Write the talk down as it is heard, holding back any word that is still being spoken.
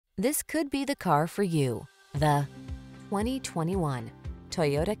This could be the car for you. The 2021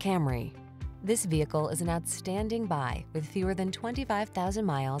 Toyota Camry. This vehicle is an outstanding buy with fewer than 25,000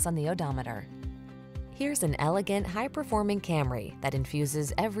 miles on the odometer. Here's an elegant, high-performing Camry that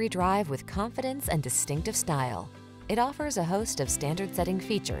infuses every drive with confidence and distinctive style. It offers a host of standard-setting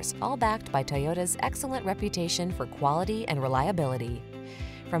features, all backed by Toyota's excellent reputation for quality and reliability.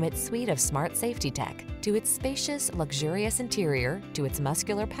 From its suite of smart safety tech, to its spacious, luxurious interior, to its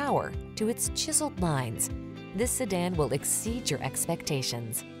muscular power, to its chiseled lines, this sedan will exceed your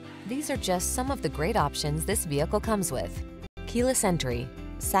expectations. These are just some of the great options this vehicle comes with: keyless entry,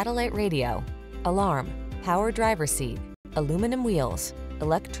 satellite radio, alarm, power driver's seat, aluminum wheels,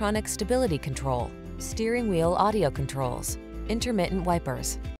 electronic stability control, steering wheel audio controls, intermittent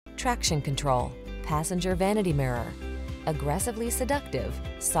wipers, traction control, passenger vanity mirror. Aggressively seductive,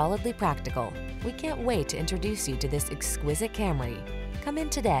 solidly practical. We can't wait to introduce you to this exquisite Camry. Come in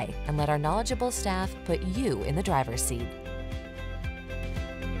today and let our knowledgeable staff put you in the driver's seat.